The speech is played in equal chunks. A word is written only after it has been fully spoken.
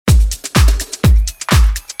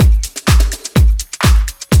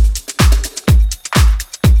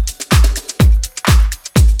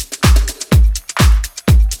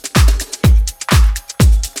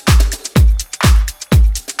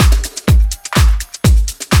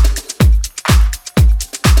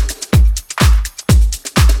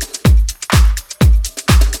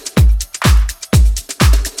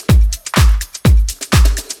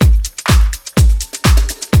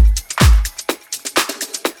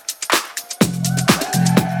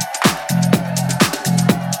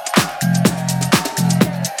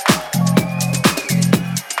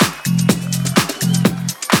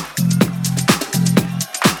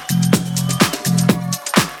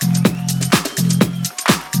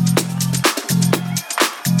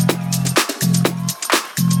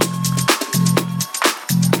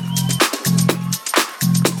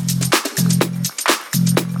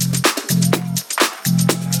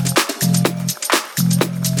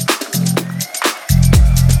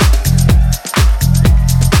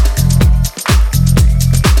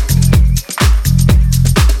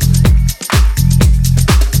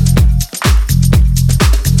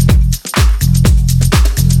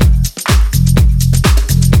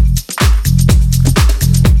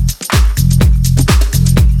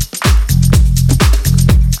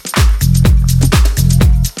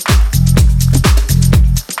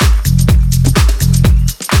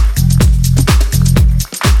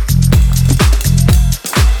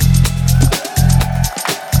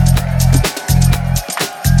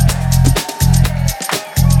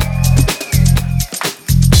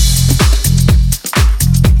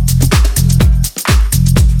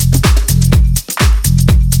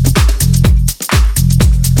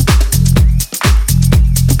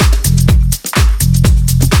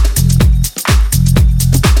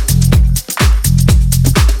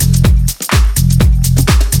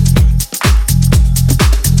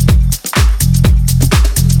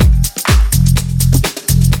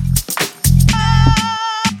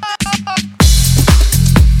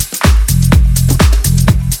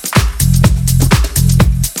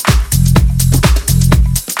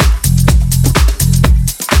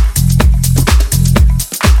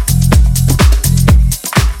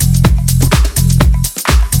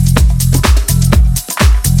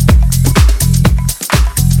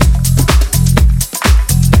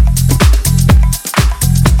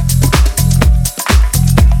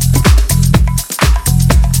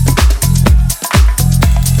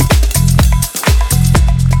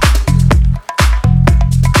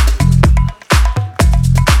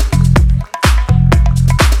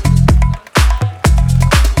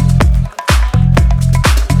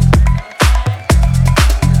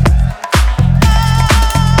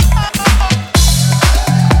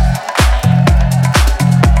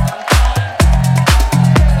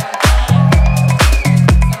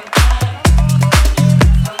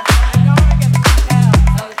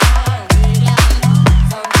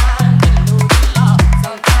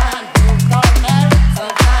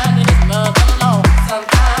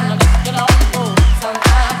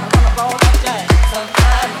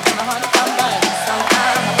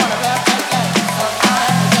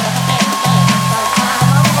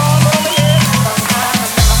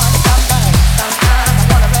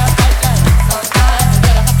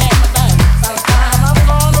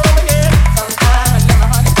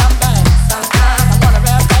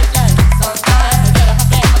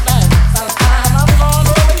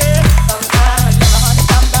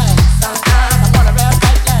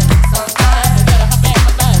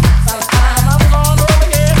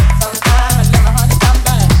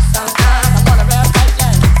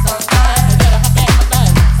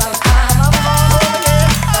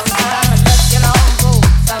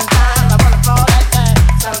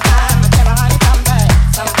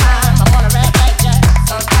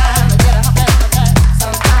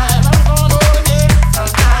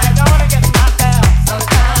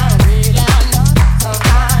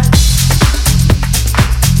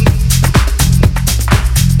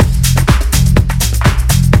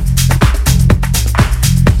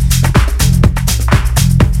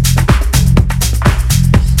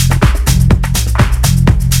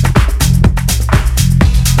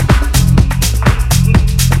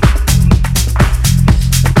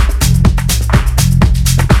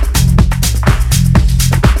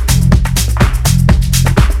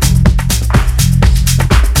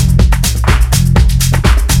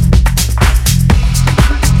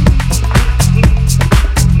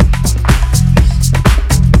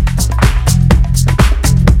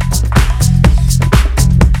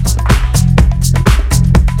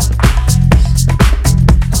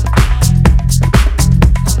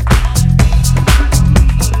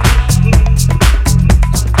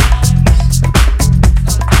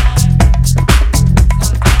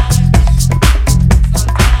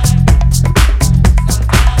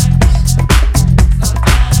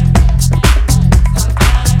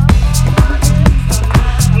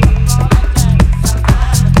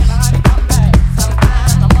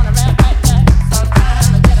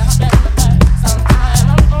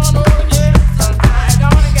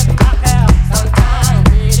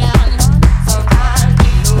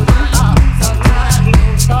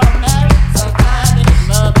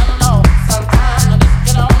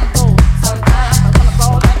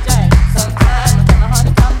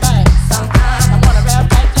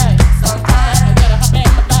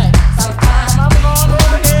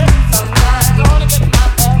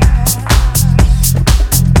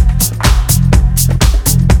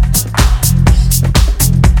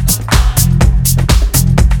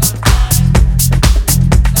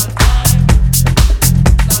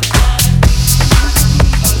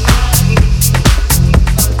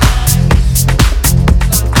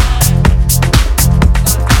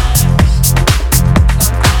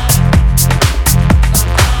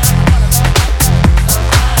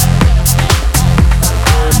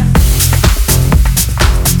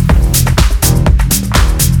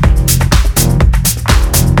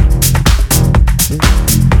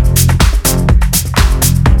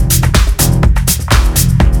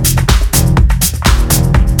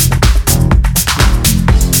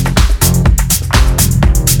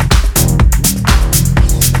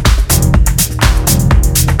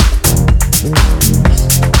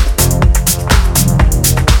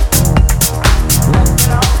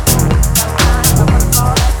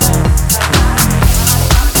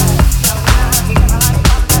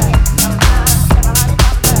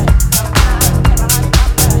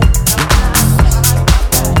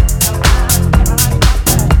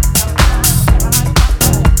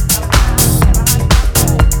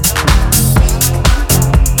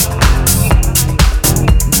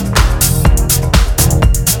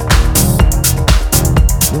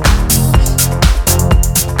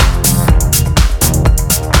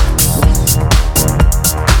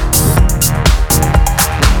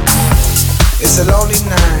It's a lonely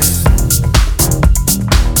night.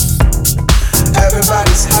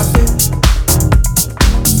 Everybody's happy.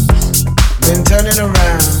 Been turning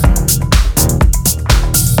around,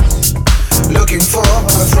 looking for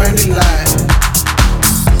a friendly light,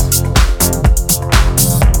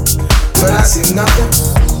 but I see nothing.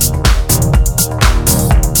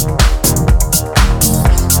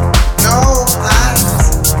 No eyes,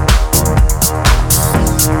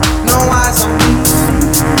 no eyes on me.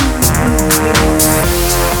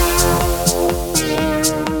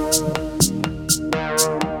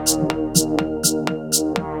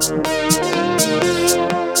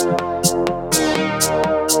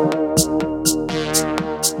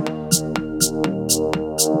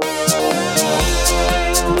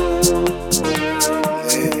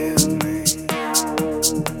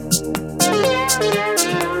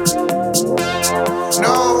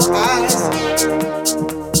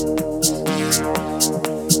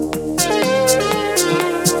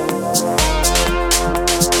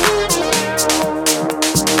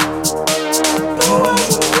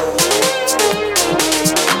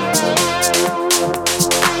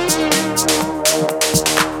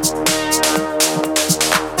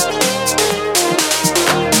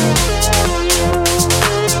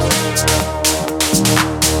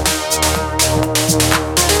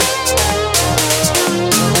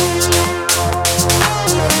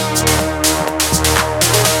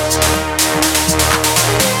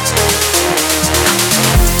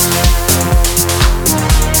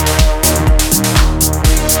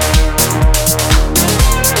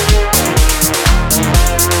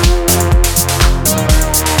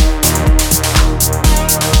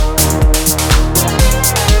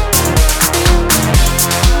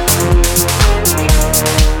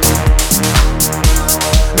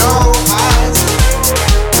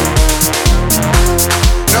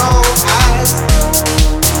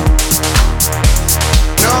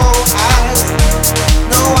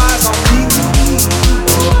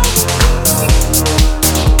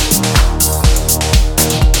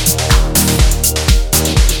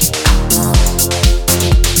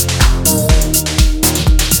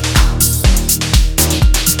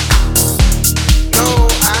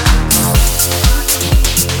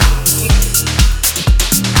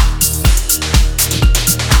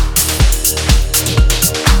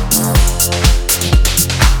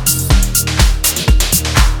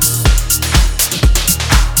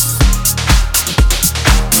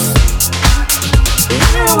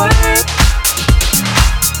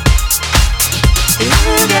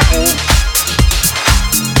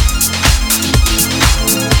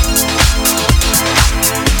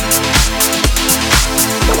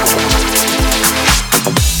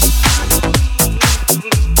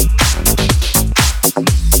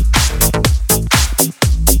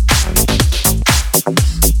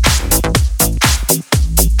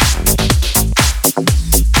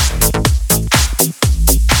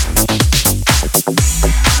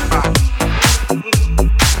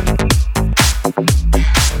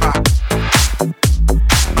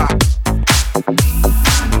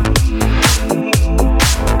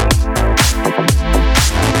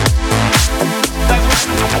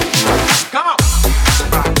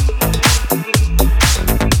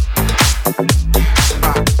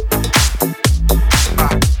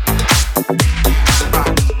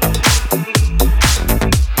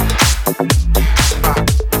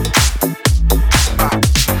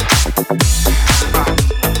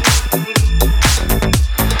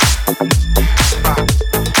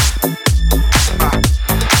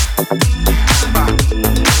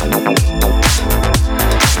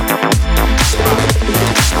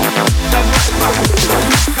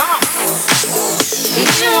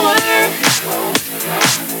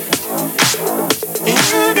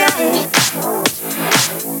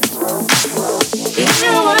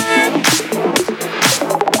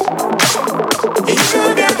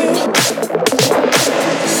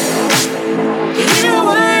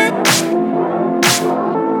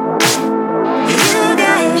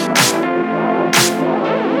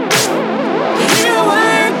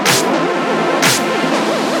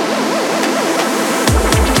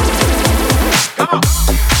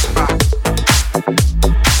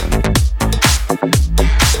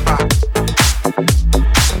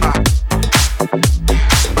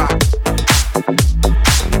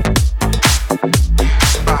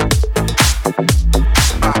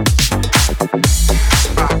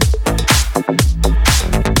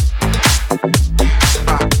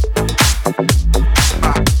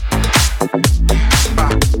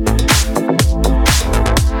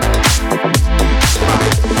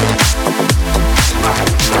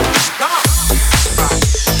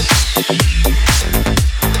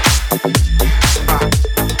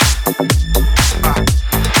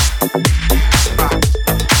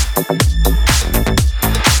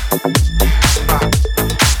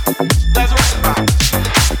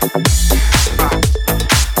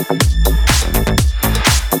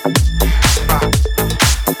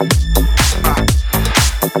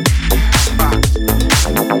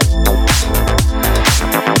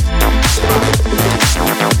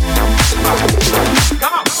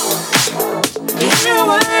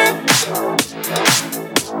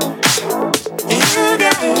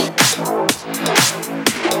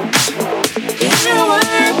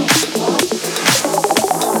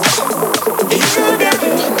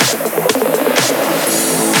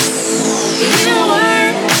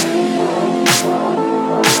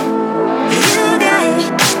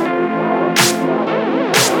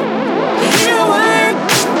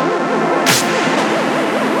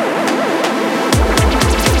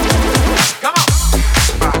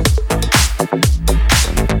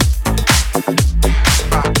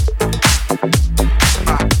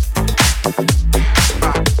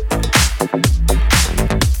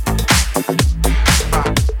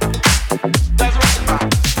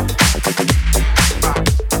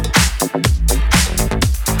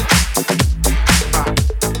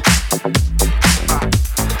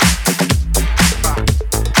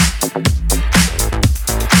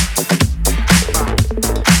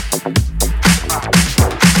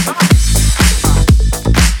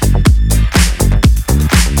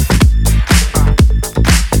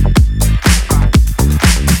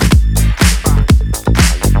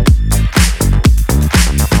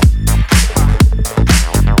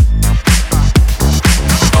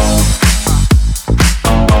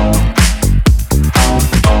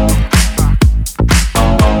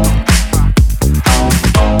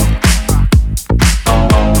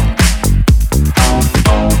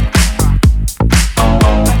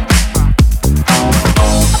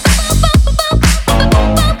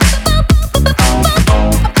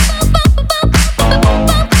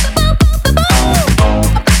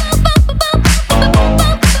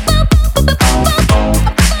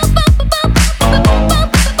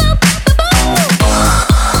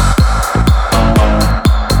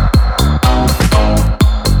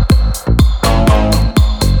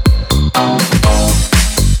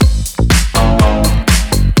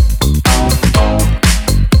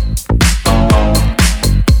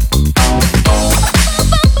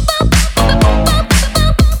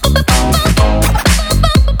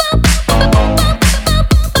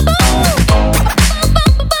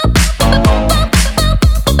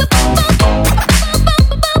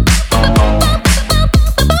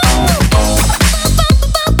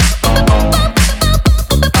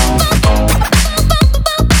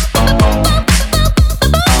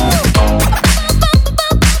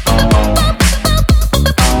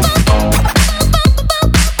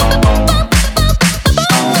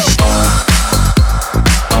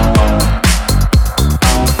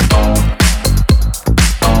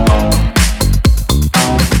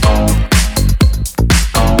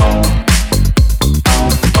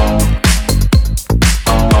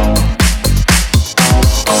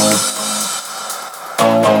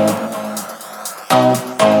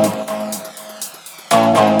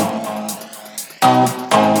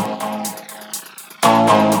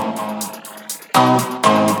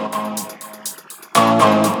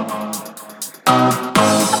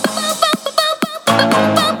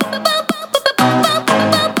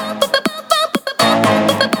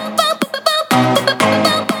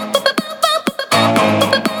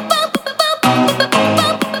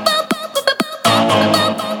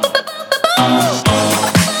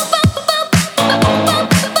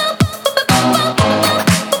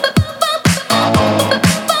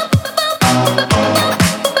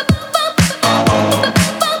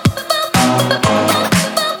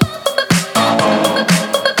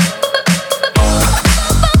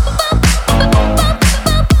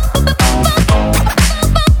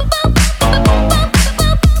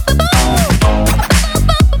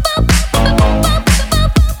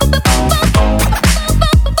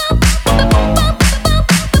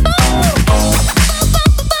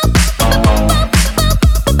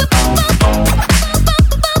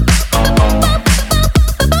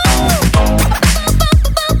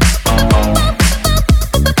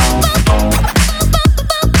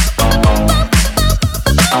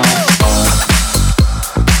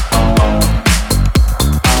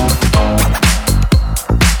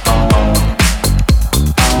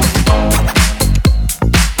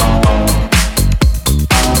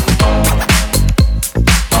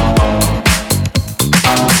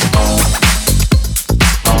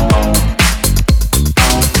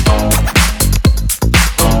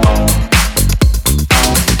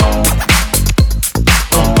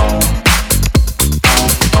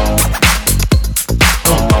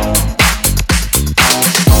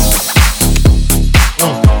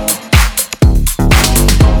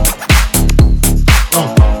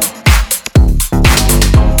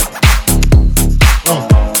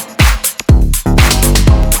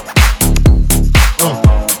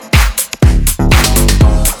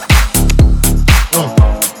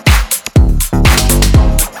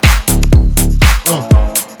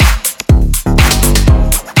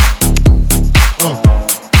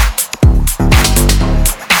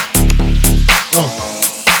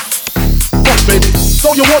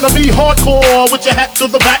 wanna be hardcore with your hat to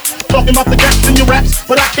the back, talking about the gaps in your raps,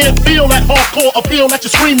 but I can't feel that hardcore appeal that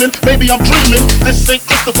you're screaming. Maybe I'm dreaming. This ain't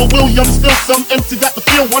Christopher Williams, still some MC got to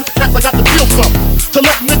feel one. Cats, I got to feel some. To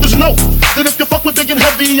let niggas know that if you fuck with big and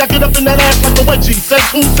heavy, I get up in that ass like a wedgie. Says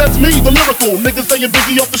who? Says me, the lyrical. Niggas saying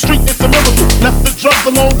Biggie off the street, it's a miracle. Left the drugs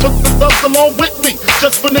alone, took the thugs along with me.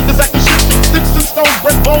 Just for niggas acting shifty. Sticks and stones,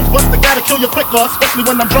 break bones, but they gotta kill you quicker, especially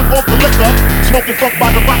when I'm drunk off the liquor. Smoking funk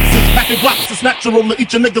by the boxes, packing blocks. It's natural to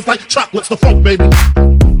eat your niggas like chocolates. The funk, baby.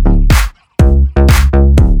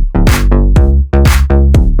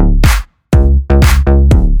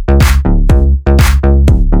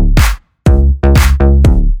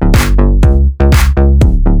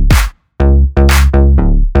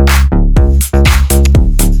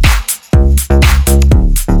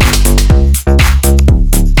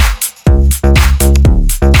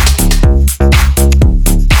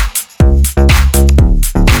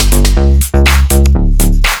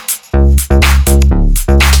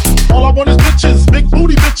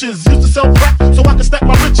 Used to sell crack so I can stack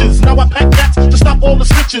my riches. Now I pack cats to stop all the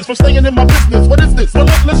snitches from staying in my business. What is this?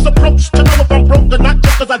 Relentless approach to know if I'm broke or not.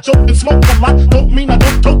 Just cause I joke and smoke a lot don't mean I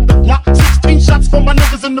don't tote the block. 16 shots for my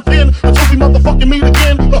niggas in the pen until we motherfucking meet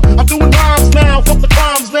again. I'm doing rhymes now, fuck the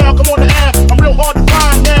crimes now. Come on the app, I'm real hard to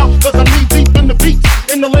find now, cause I'm knee deep in the beats.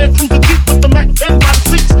 In the Land Cruiser Jeep with the Mac 10 by the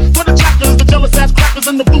seats. For the jackers, the jealous ass crackers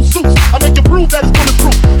in the blue suits, I make you prove that it's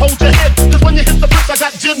bulletproof. Hold your head, cause when you hit the bricks I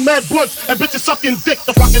got gin mad blunts and bitches sucking dick.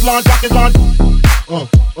 The rocket line, rocket line.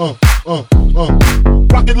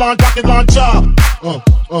 Rocket line, job.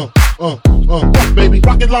 Baby,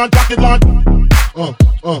 rocket line, rocket line.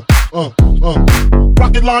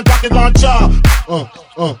 Rocket line, job.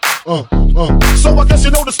 So I guess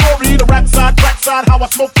you know the story, the rap side, track side, how I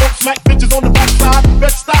smoke, don't smack bitches on the back side.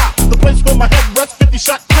 Bed style, the place where my head rests, 50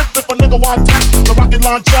 shot clip if a nigga want tap. The rocket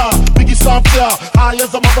line, job. Biggie Sanchez, high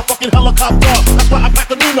as a motherfucking helicopter. That's why I pack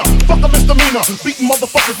a Nina, fuck a misdemeanor, beating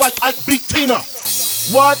motherfuckers like Ike beat Tina.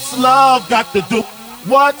 What's love got to do?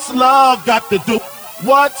 What's love got to do?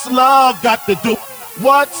 What's love got to do?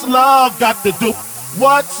 What's love got to do?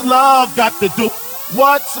 What's love got to do?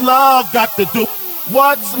 What's love got to do?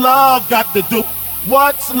 What's love got to do?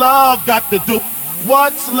 What's love got to do?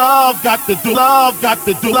 What's love got to do? Love got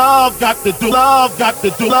to do. Love got to do. Love got to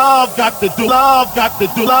do. Love got to do. Love got to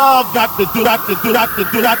do. Love got to do. Got to do. Got to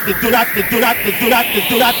do. Got to do. Got to do. Got to do. Got to do.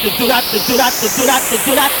 Got to do. Got to do. Got to do. Got to do. Got to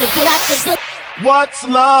do. Got to do. What's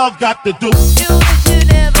love got to do? You wish you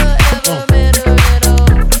never ever met her at all.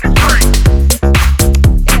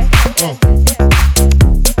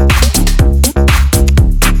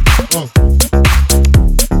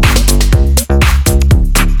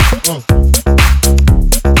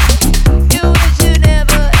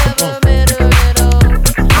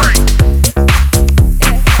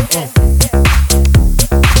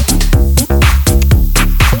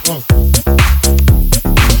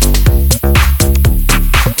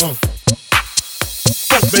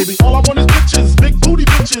 Baby, all I want is bitches, big booty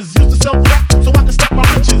bitches. Used to sell crack so I can stack my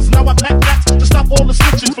riches. Now I pack cats to stop all the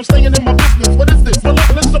snitches from staying in my business. What is this?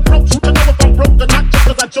 Relentless approach to know if I'm broke or not. Just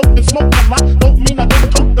cause I joke and smoke a lot don't mean I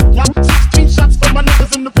don't tote the block. 16 shots for my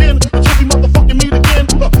niggas in the pen until we motherfucking meet again.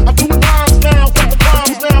 I'm doing rhymes now, fuck the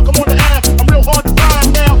crimes now. Come on the app, I'm real hard to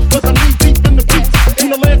find now, cause I'm knee deep in the beats. In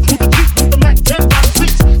the Land Cruiser Jeep with the Mac 10 by the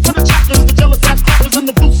seats. For the jackers, the jealous ass crackers in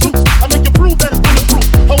the blue suits, I make you prove that it's bulletproof.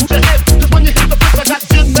 Hold your head, cause when you hit the bricks I got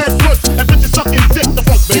gin mad.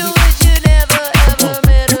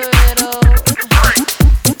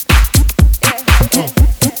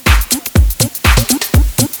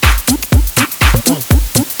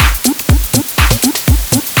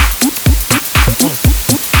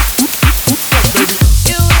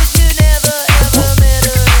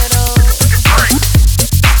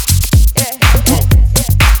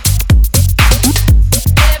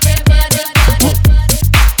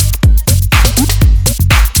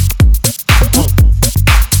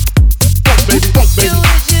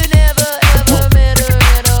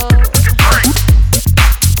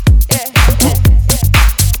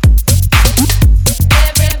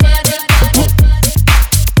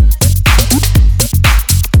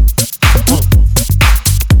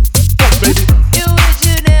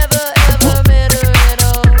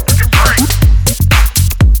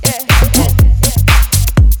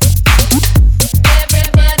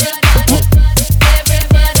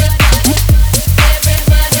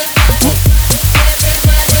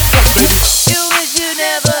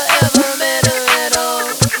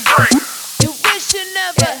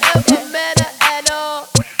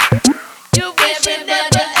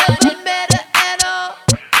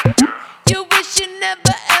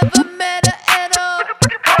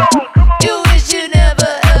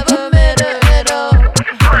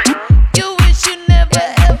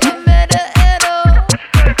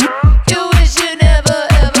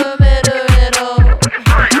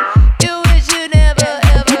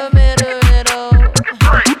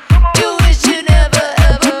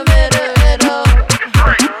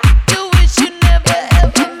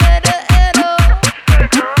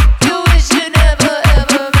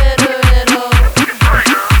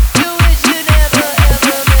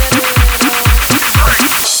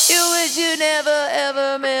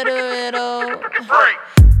 ever met her at all.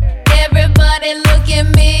 Everybody look at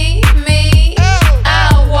me, me.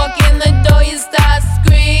 I walk in the door, you start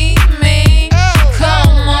screaming.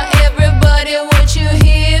 Come on, everybody, what you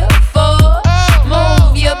here for?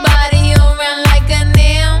 Move your body around like an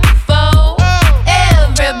info.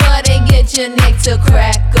 Everybody get your neck to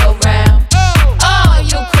crack around. All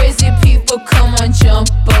you crazy people, come on, jump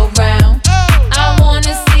around. I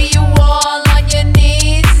wanna see you all on your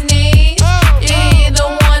knees, knees. You either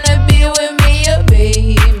wanna be with me or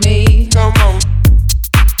be me. Come on.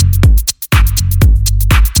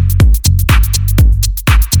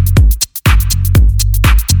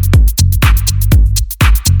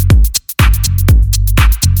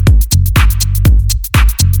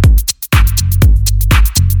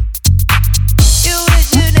 You wish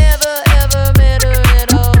you never ever met her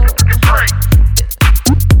at all.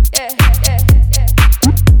 Yeah, yeah, yeah,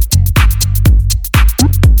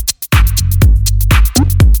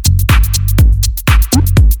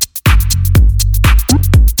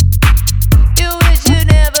 You wish you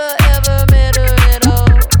never ever met her at all.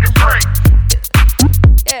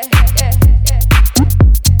 Yeah, yeah, yeah.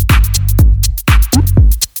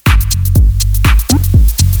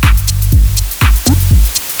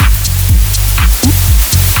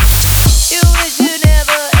 You wish you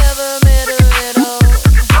never ever met her at all.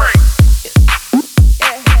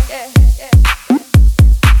 Yeah, yeah, yeah.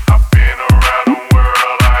 I've been around the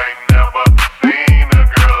world, I ain't never seen a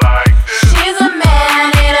girl like this. She's a man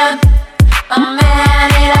eater, a man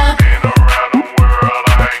eater. Been around the world,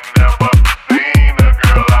 I ain't never seen a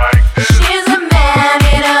girl like this. She's a man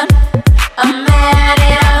eater, a man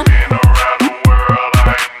eater. Been around the world,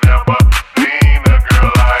 I ain't never seen a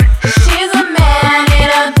girl like this. She's a man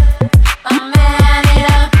eater, a man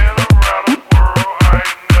eater. Been around the world, I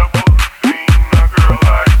ain't never seen a girl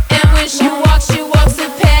like this. And when she walks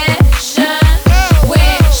with passion.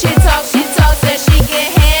 When she talks that she can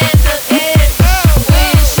handle it.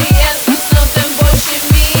 When she asks for something, boy, she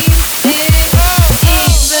means it.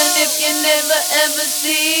 Even if you never ever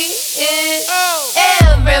see it.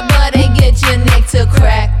 Everybody get your neck to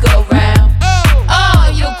crack around. All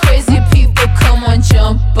you crazy people, come on,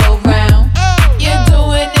 jump around. You're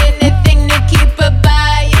doing anything to keep her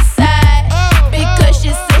by your side. Because she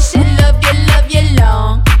says she love you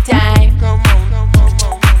long time. Come on, come on, come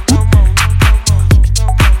on, come on,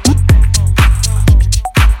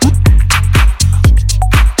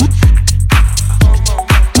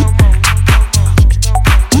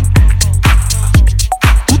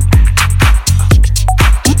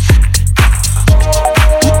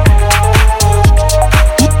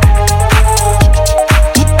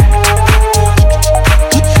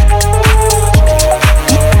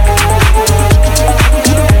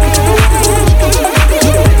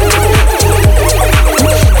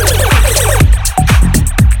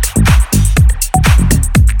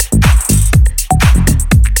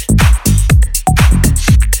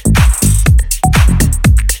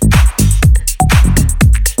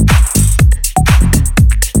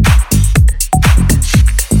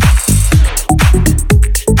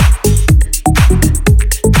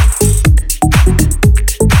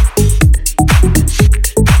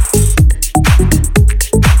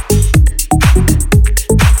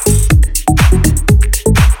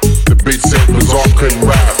 The beat said was all couldn't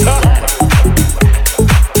rap.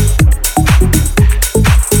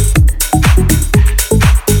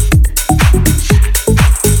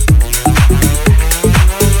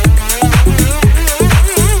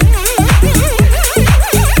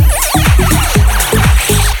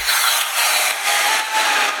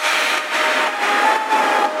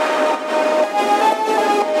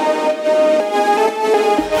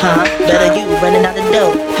 Better you running out the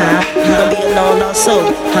door, You gon' be alone also,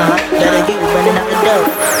 Better you running out the door.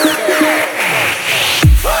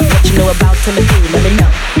 What you know about Timothy, let me know.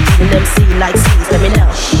 Even them see like C's, let me know.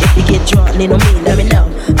 If you get drunk, lean on me, let me know.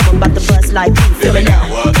 I'm about to bust like you, feel me now.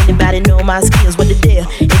 Anybody know my skills, what the deal?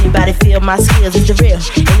 Anybody feel my skills, is it real?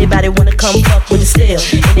 Anybody wanna come fuck with the steel?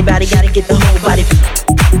 Anybody gotta get the whole body.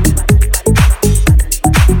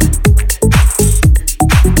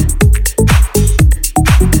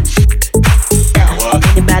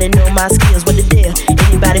 Anybody know my skills, what the deal?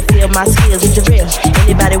 Anybody feel my skills, is it real?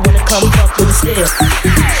 Anybody wanna come fuck with the steel?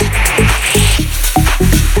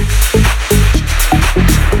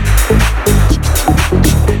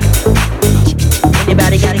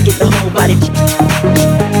 Anybody gotta get the whole body.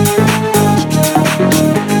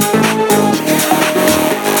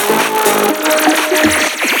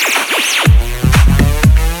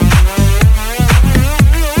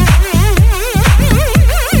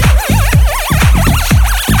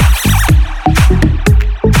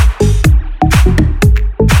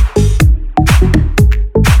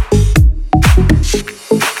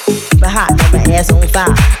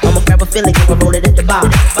 vibe. I'ma grab a feeling and roll it at the bar.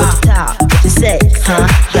 What's the top? What you say? Huh?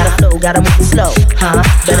 Gotta flow, gotta move it slow. Huh?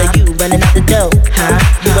 Better you running out the dough. Huh?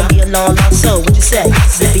 You gon' be a long, long soul. What you say?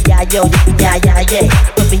 Yippee-yi-yo, yippee-yi-yi-yay.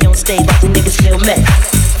 Put me on stage, watch the niggas feel me.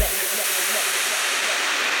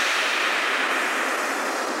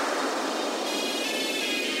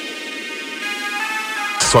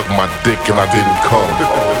 Suck my dick and I didn't come.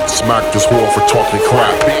 Smack this whore for talking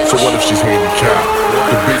crap. So what if she's handicapped?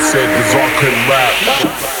 The bitch said Bizarre couldn't rap.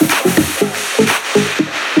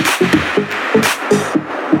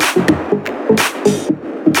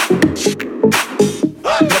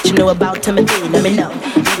 What you know about Timothy? Let me know.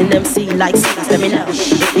 Need an MC like C's, let me know.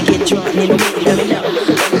 If you get drunk, need no me, let me know.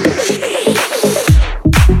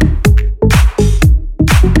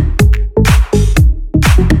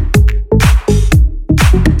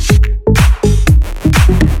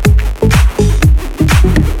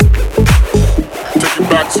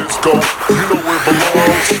 Go, you know where it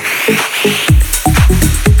belongs.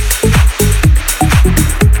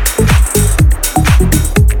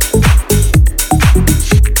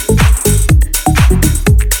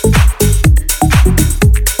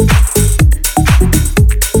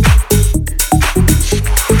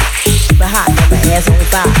 But hot, got my ass on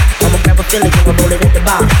fire. I'ma grab a feeling and roll it at the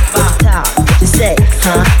bar. What's the top? What you say?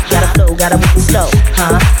 Huh? Gotta flow, gotta move it slow.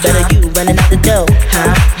 Huh? Better you running out the dough.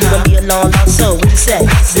 Huh? You gon' be a long, long soul. What you say?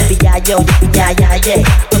 Yippee-yi-yo, yippee-yi-yi-yay.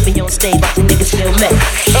 Put me on stage, watch the niggas feel me.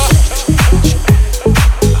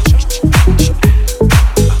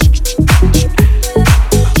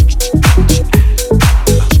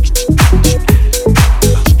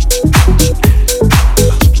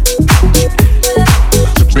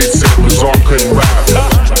 The bitch said Bizarre couldn't rap.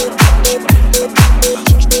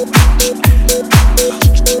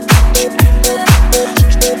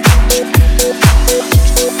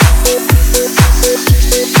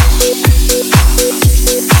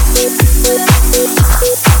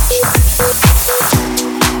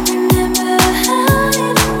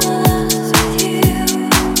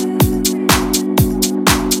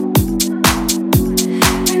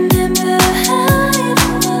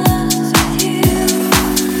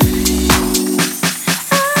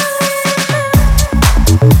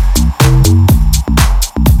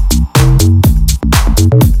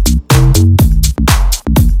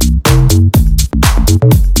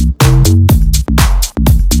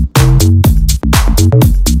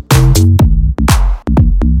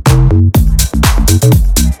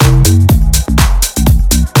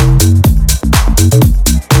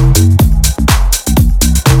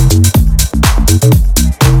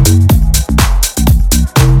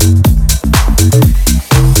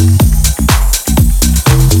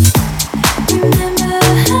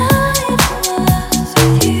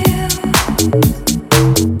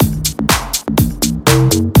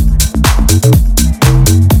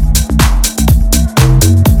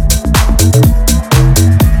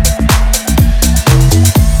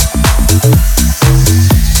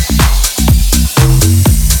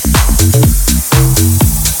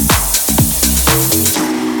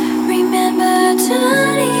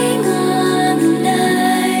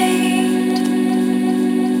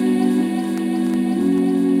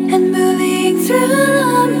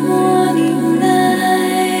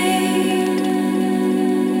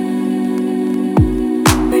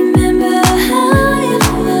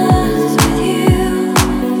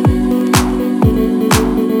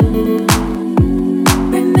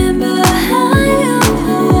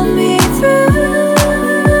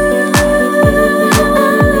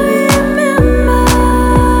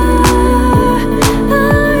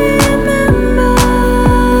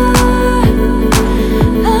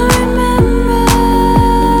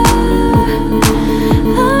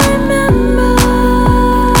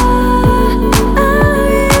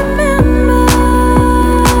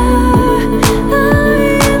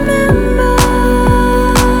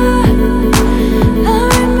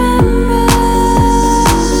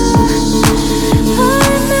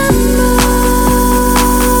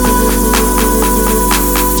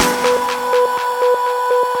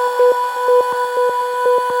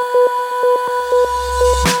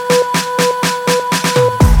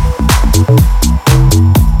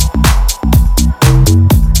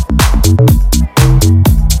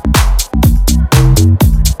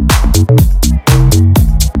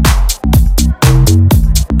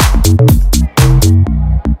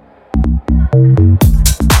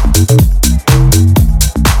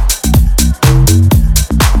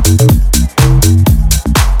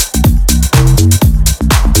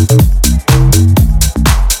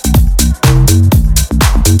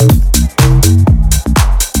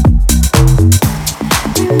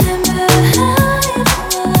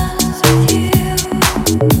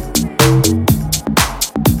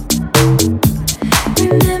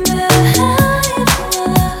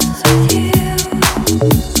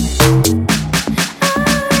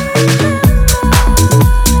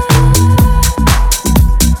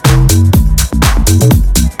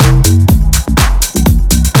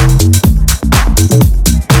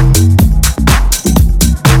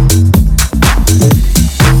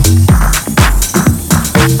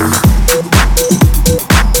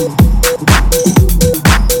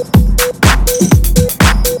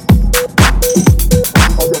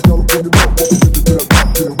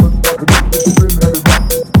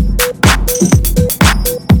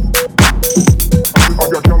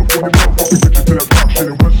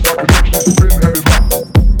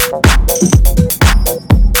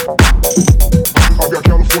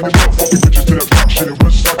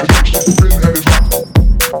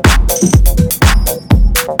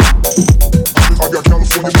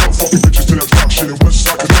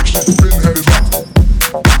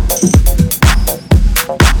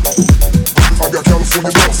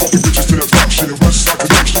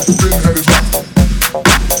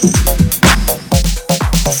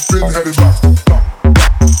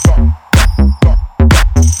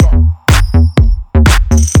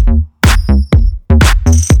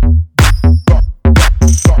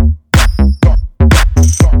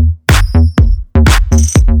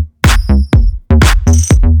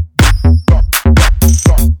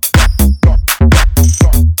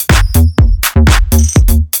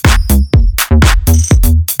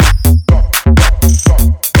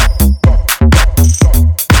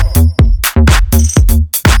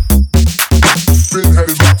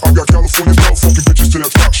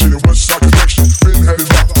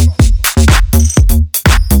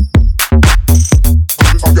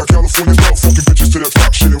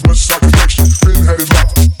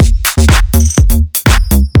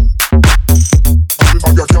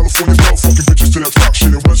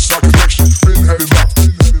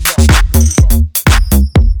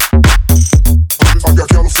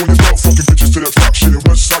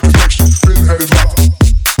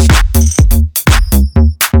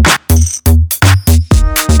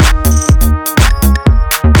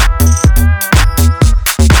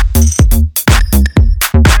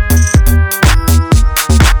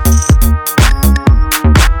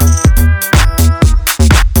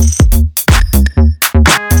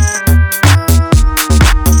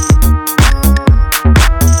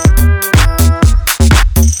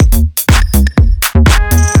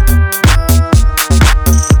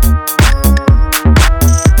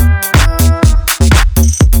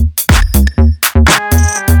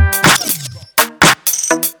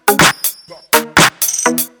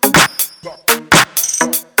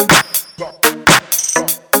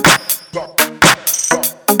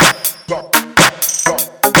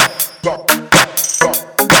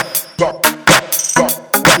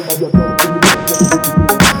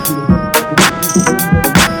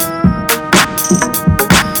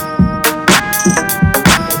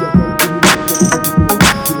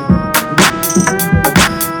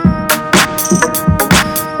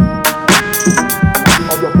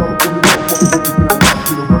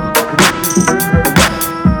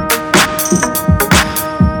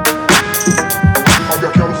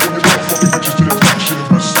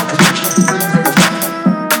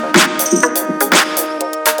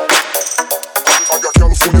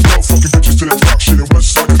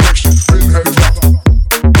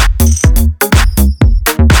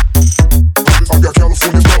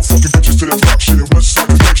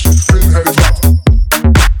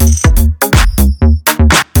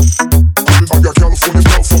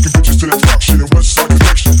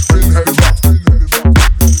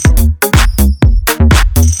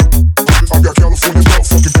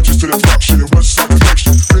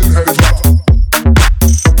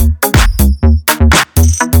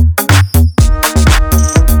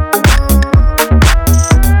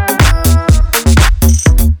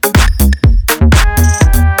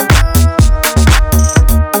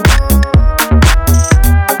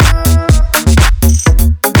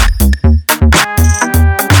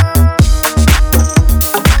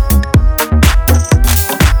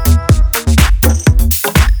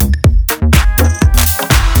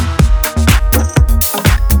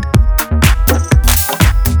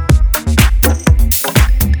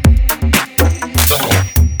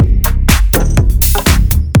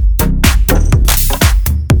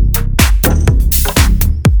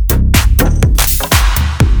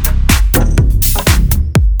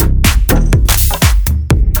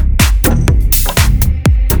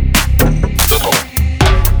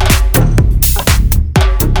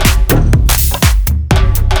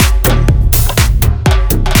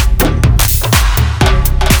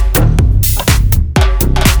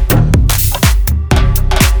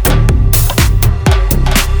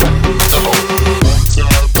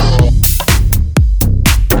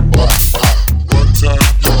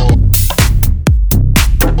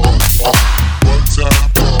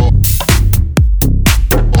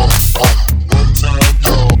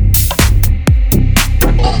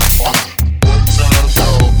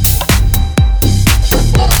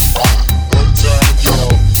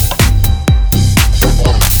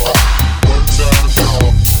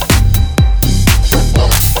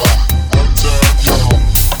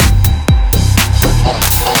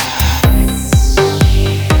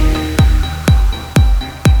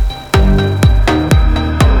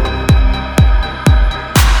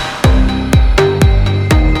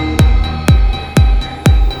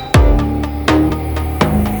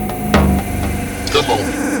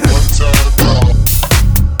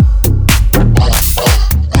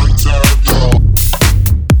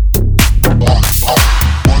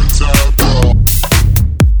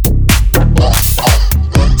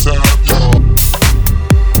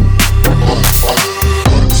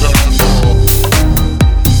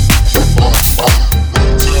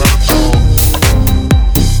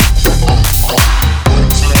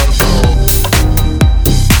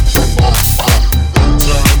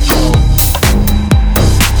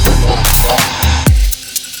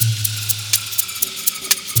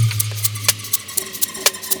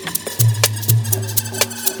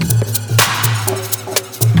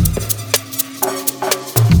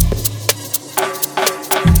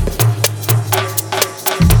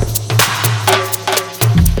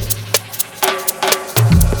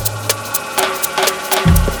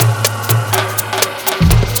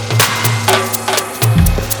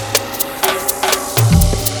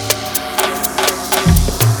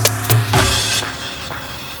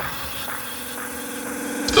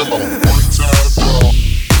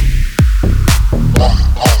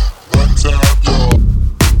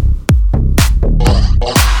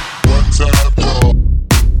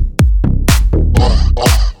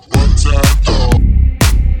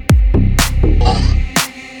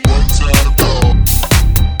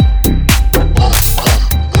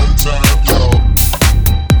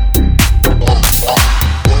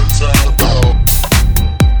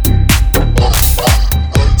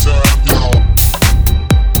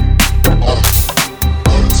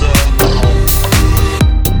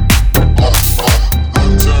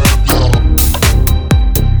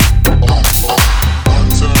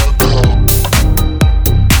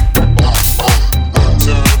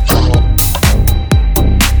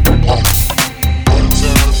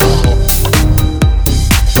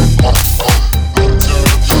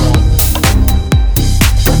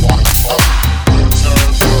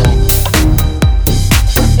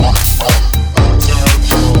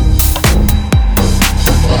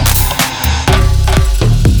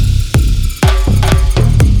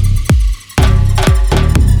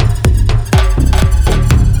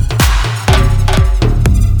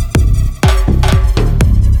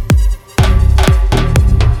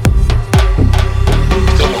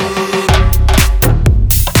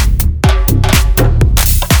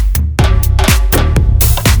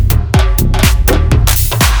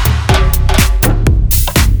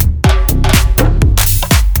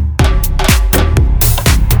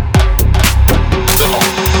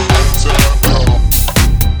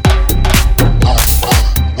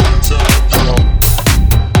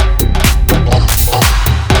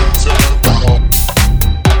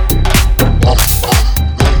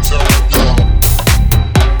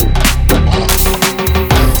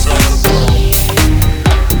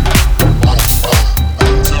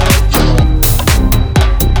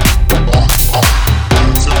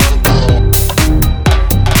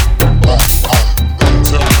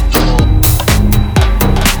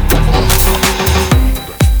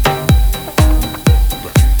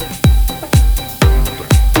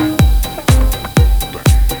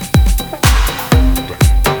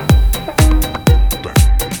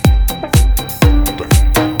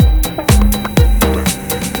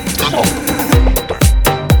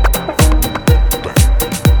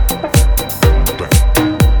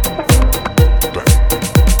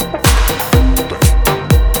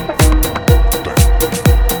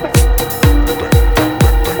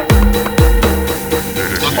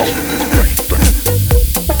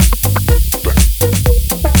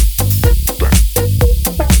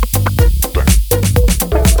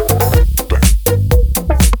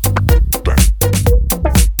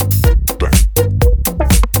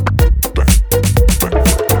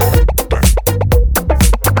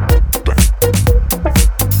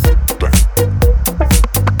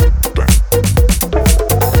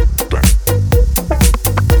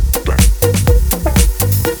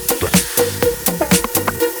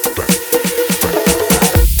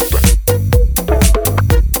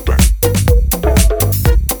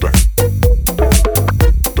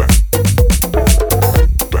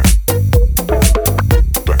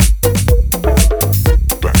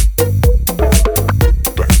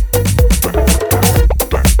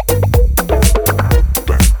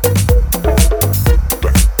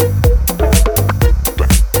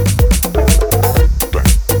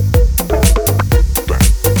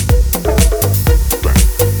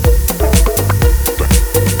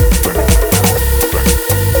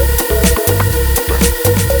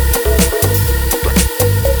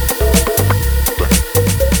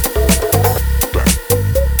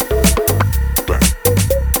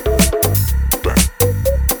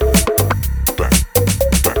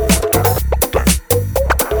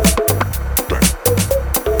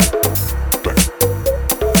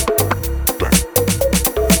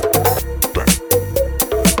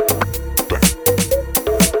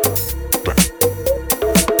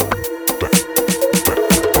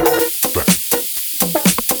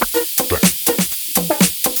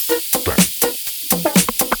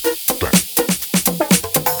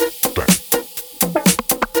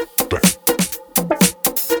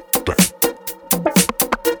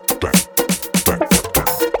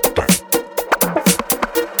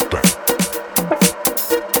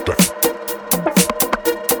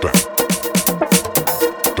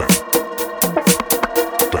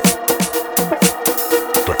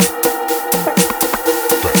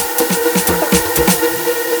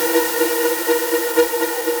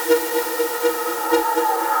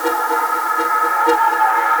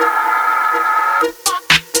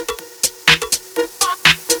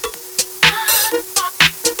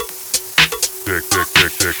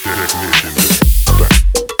 You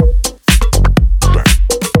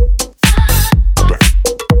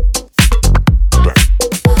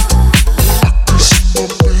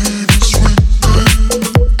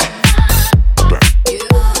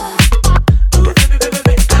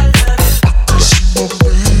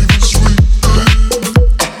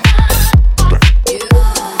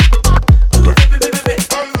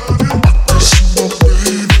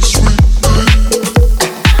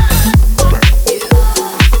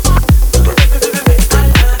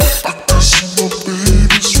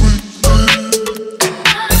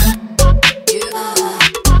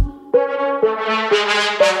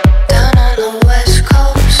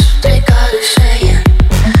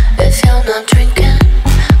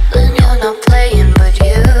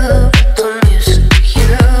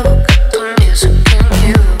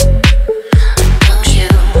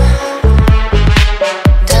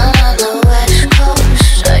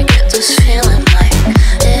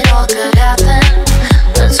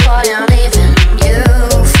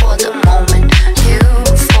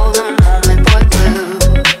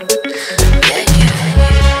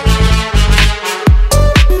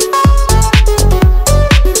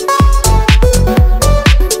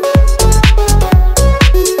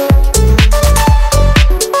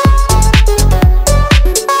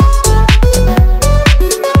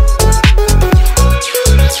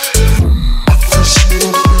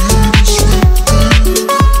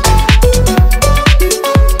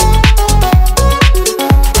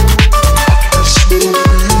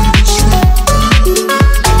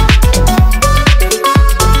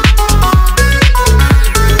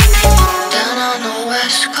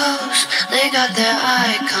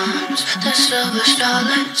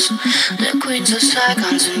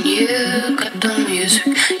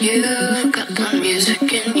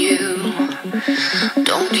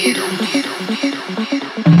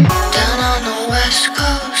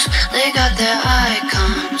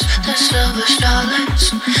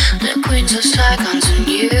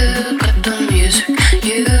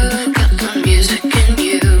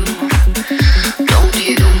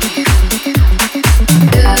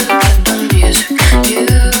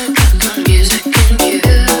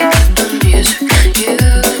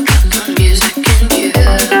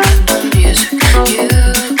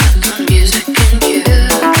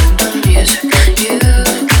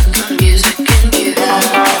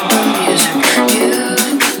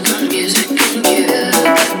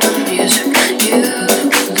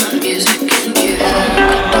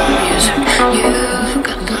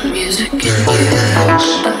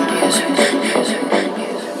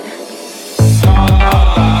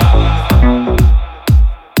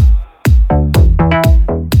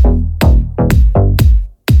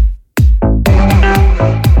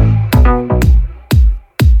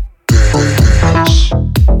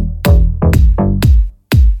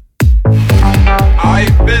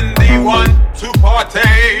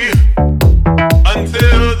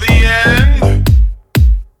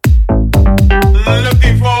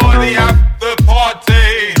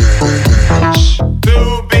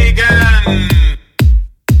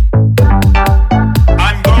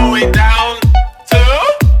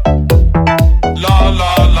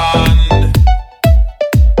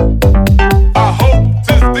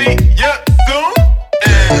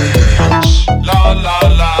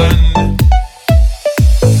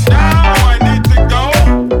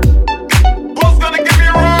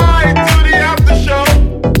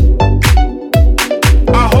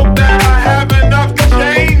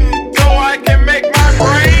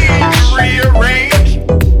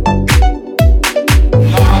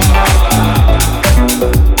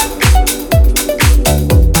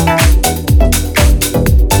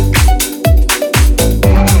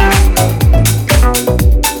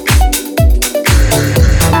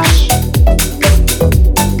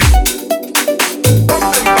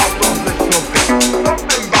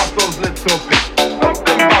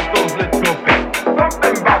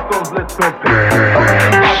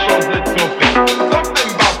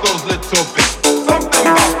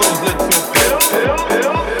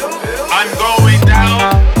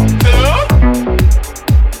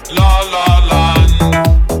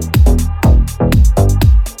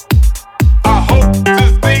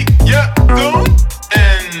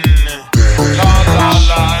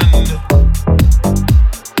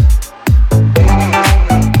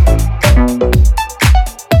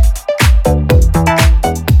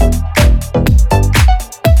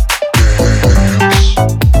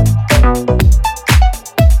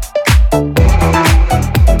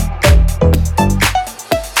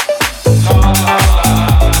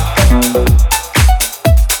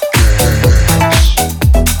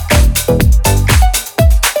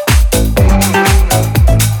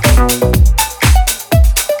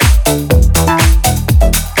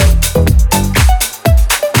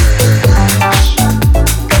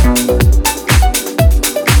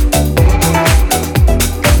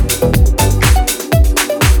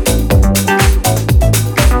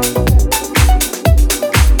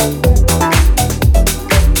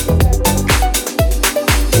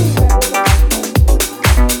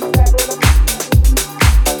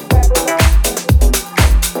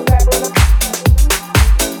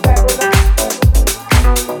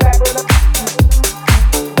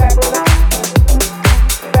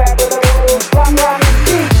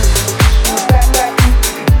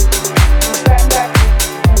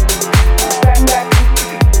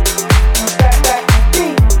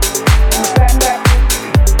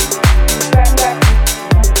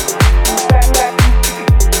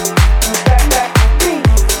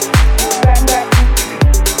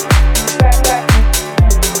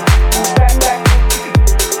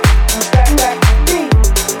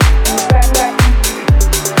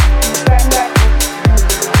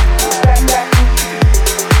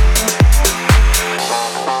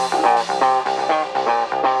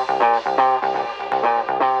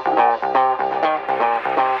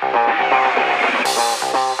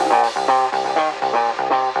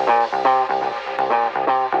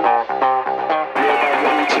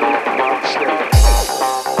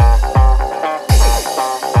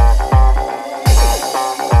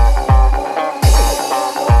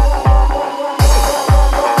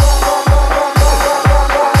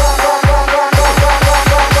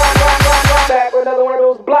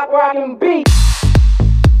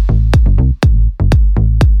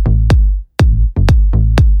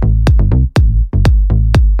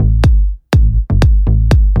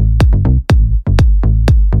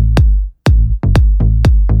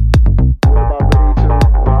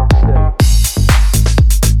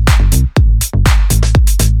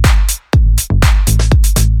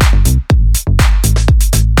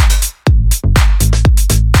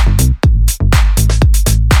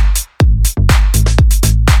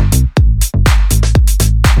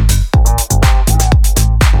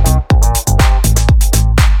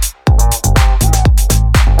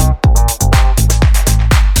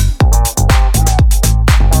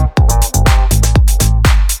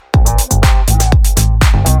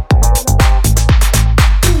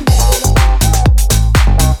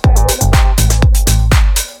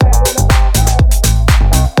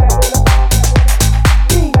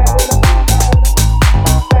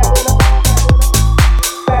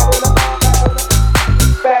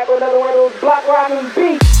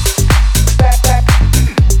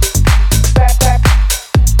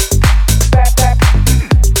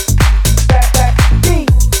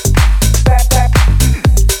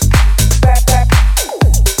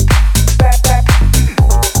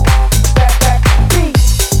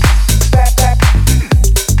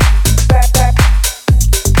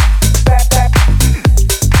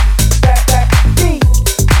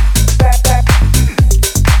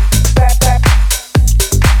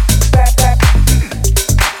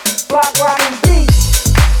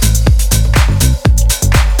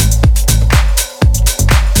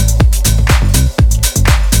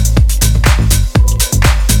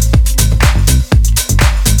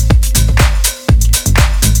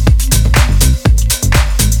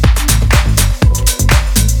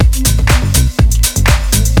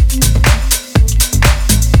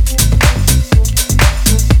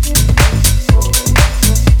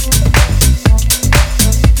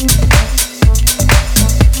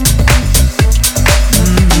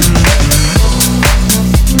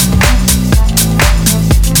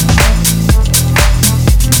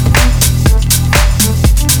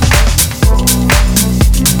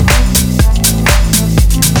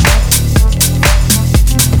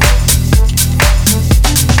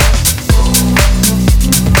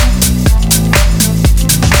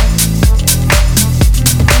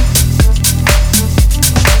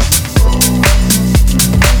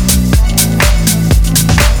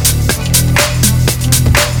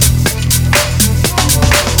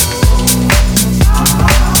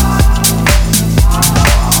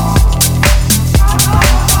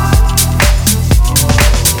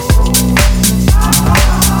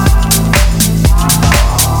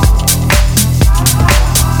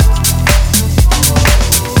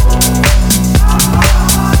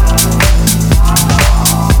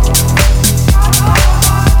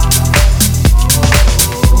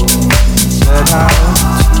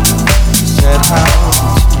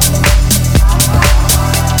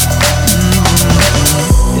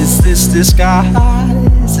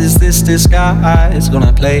disguise? Is this disguise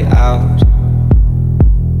gonna play out?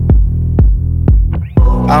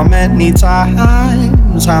 How many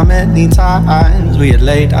times we had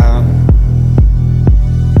laid out?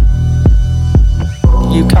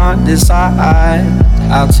 You can't decide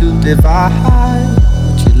how to divide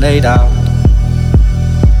what you laid out.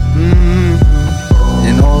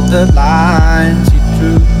 In all the lines you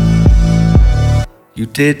drew, you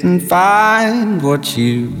didn't find what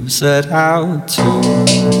you set out to,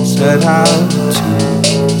 set out to,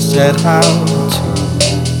 set out to,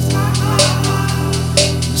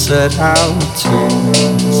 set out to,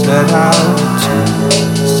 set out to,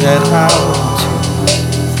 set out to,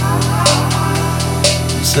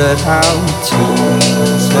 set out to, set out to,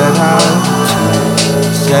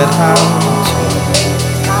 set out to,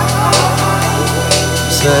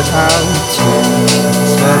 set out to,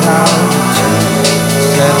 set out to,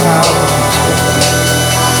 set out to.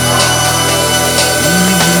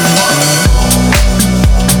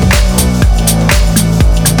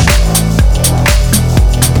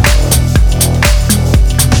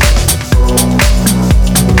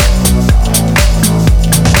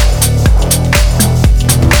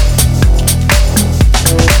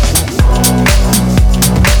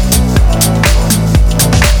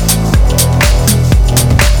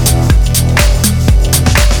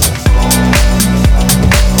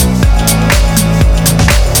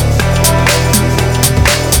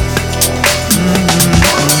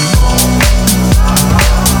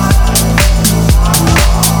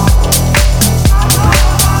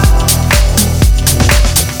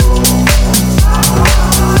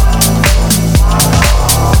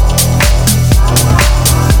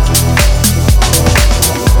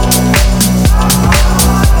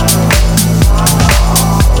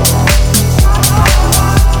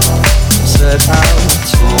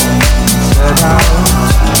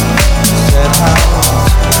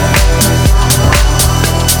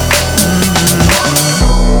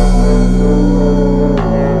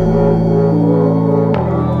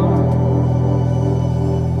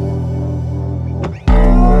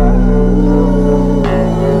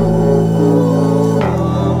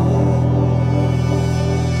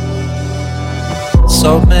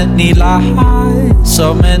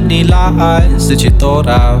 So many lies that you thought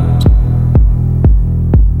out.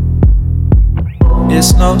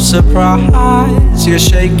 It's no surprise your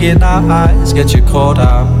shaking eyes get you caught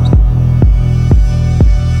out.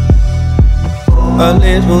 A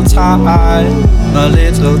little time,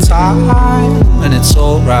 and it's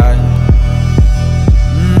alright.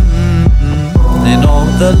 In all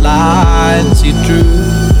the lines you drew,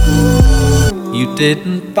 you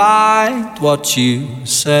didn't find what you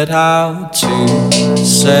set out to,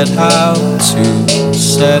 set out to,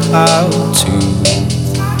 set out to,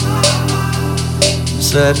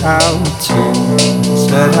 set out to,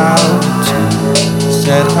 set out to,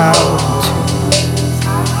 set out to,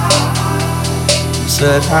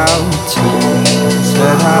 set out to,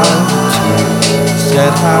 set out to,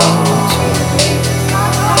 set out to.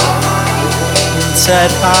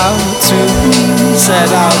 Set out to, set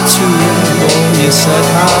out to, oh, you set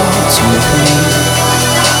out to.